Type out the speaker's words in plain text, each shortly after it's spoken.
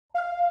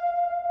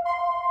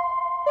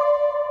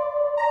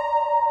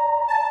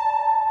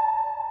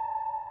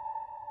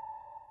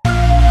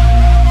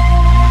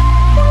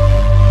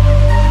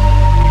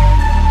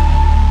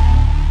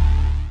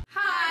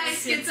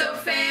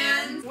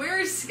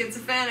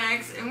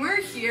SkitsoFanActs, and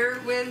we're here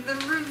with the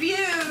review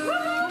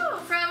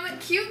from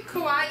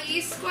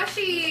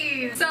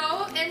CuteKawaiiSquishies.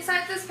 So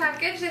inside this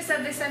package, they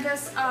said they sent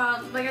us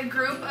like a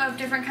group of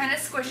different kind of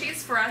squishies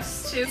for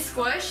us to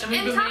squish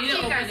and talk to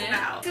you guys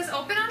about. It says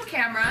open on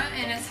camera,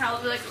 and it's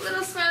held like a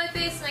little smiley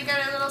face, and they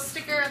got a little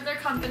sticker of their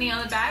company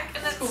on the back,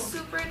 and that's cool.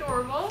 Super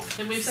adorable.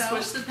 And we've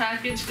squished the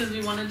package because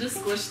we wanted to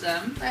squish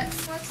them.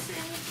 That's what's in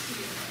here.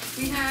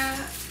 We have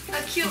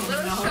a cute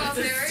little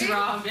strawberry. It's a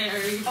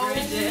strawberry,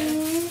 Bridget.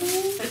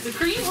 It's a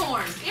cream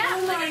horn. Yeah,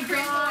 oh like my a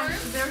cream horn.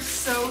 They're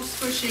so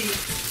squishy.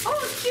 Oh,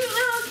 a cute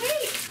little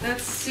cake.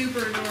 That's super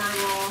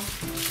adorable.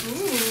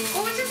 Ooh.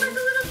 Oh, it's just like a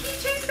little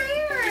keychain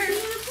bear.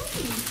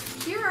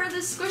 Here are the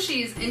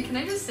squishies, and can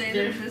I just say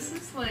that this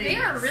is like they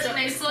are really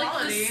nice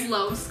quality. It's like the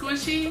slow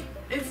squishy.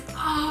 It's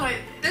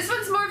this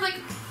one's more of like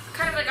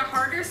kind of like a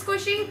harder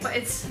squishy, but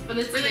it's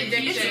really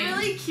addicting. It's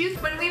really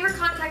cute. When we were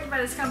contacted by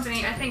this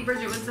company, I think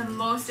Bridget was the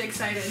most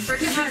excited.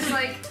 Bridget has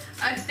like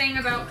a thing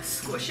about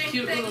squishing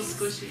cute things. Little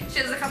squishy. She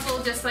has a couple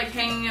just like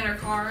hanging in her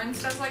car and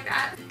stuff like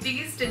that.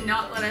 These did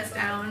not let us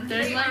down.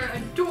 They are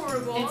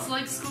adorable. It's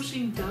like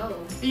squishing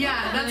dough.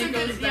 Yeah, that's a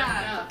good It's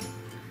a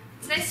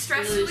nice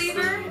stress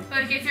reliever.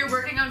 Like if you're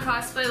working on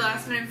cosplay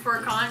last minute before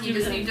a con, you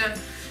just need to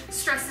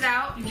stress it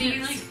out.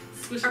 These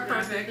are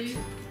perfect.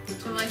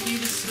 So like you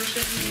just squish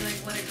it and you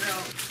like let it grow.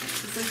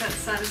 It's like that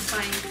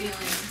satisfying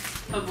feeling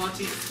of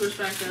watching it squish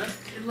back up.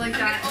 Like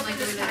that, like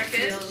the way that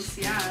feels.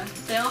 Yeah.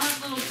 They all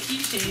have little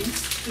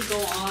keychains to go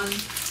on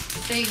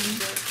things.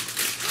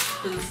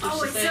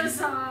 Oh, it's so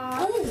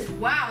soft. Oh,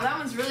 wow, that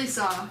one's really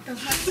soft. Mine.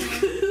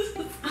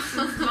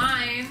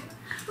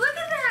 Look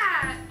at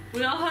that.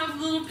 We all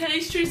have little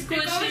pastry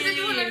squishies.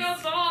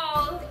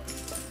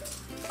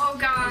 Oh,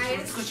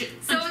 guys.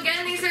 So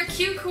again, these are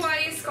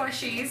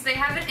CuteKawaiiSquishies. They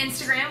have an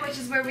Instagram, which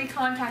is where we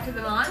contacted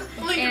them on.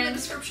 Link in the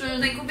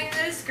description. Link will be in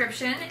the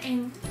description,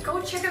 and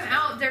go check them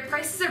out. Their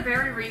prices are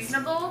very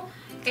reasonable,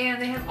 and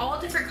they have all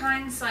different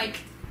kinds. Like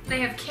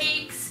they have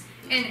cakes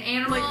and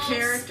animals, like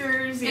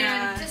characters,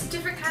 and just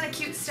different kind of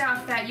cute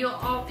stuff that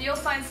you'll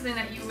find something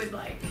that you would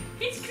like.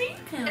 It's cream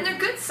pills. And they're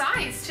good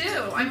size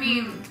too. I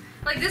mean.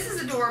 Like this is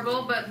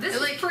adorable, but this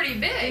is pretty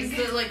big.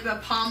 It's like the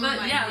palm of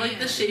my hand. Like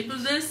the shape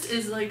of this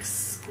is like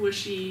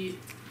squishy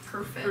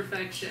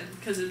perfection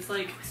because it's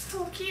like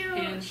so cute,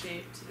 hand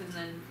shaped, and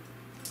then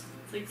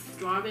it's like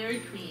strawberry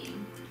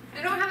cream.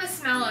 They don't have a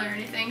smell or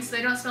anything, so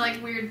they don't smell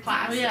like weird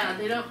plastic. Oh yeah,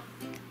 they don't.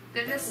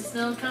 They just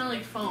smell kind of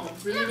like foam,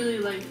 really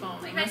light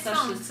foam. Like nice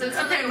foam. So it's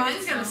okay,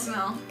 mine's gonna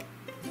smell.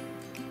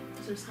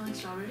 Does it smell like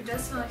strawberry? It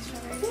does smell like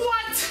strawberry.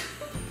 What?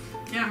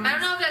 Yeah, I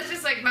don't know if that's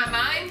just like my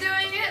mind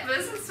doing it, but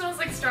this one smells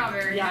like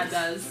strawberry. Yeah, it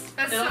does.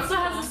 That's it so also cool.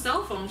 has a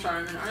cell phone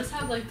charm, and ours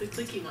have like the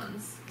clicky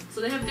ones.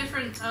 So they have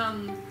different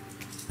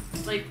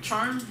like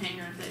charm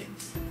hanger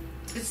things.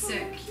 It's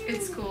sick.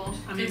 It's cool.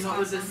 I mean, what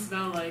would this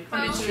smell like?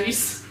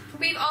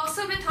 We've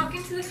also been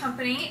talking to the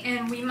company,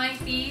 and we might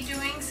be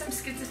doing some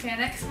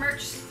SkitsoFanActs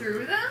merch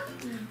through them.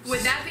 Would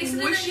that be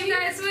something that you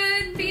guys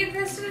would be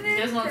interested in? You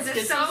guys want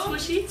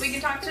SkitsoSquishies? We can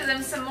talk to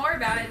them some more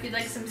about it if you'd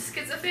like some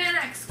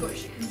SkitsoFanActs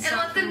squishies. And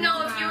let them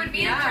know if you would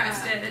be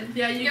interested.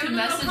 Yeah, you can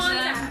message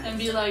them and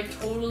be like,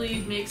 totally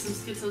make some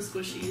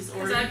SkitsoSquishies.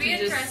 Or you can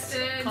just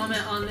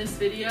comment on this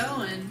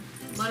video and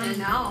let them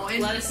know.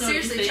 And let us know.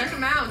 Seriously, check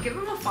them out. Give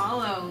them a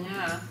follow.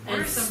 Yeah.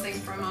 Order something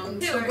from them.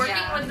 Dude, working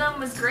with them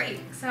was great.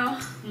 So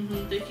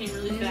they came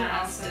really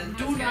fast. And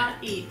do not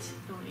eat.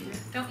 Don't eat it.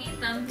 Don't eat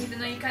them, even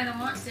though you kind of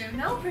want to.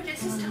 No, Bridget,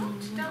 just don't.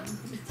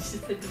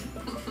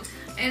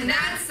 And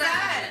that's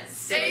that.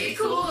 Stay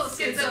cool,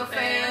 Skitso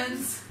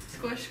fans.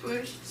 Squish,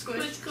 squish,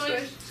 squish,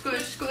 squish,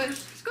 squish,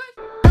 squish.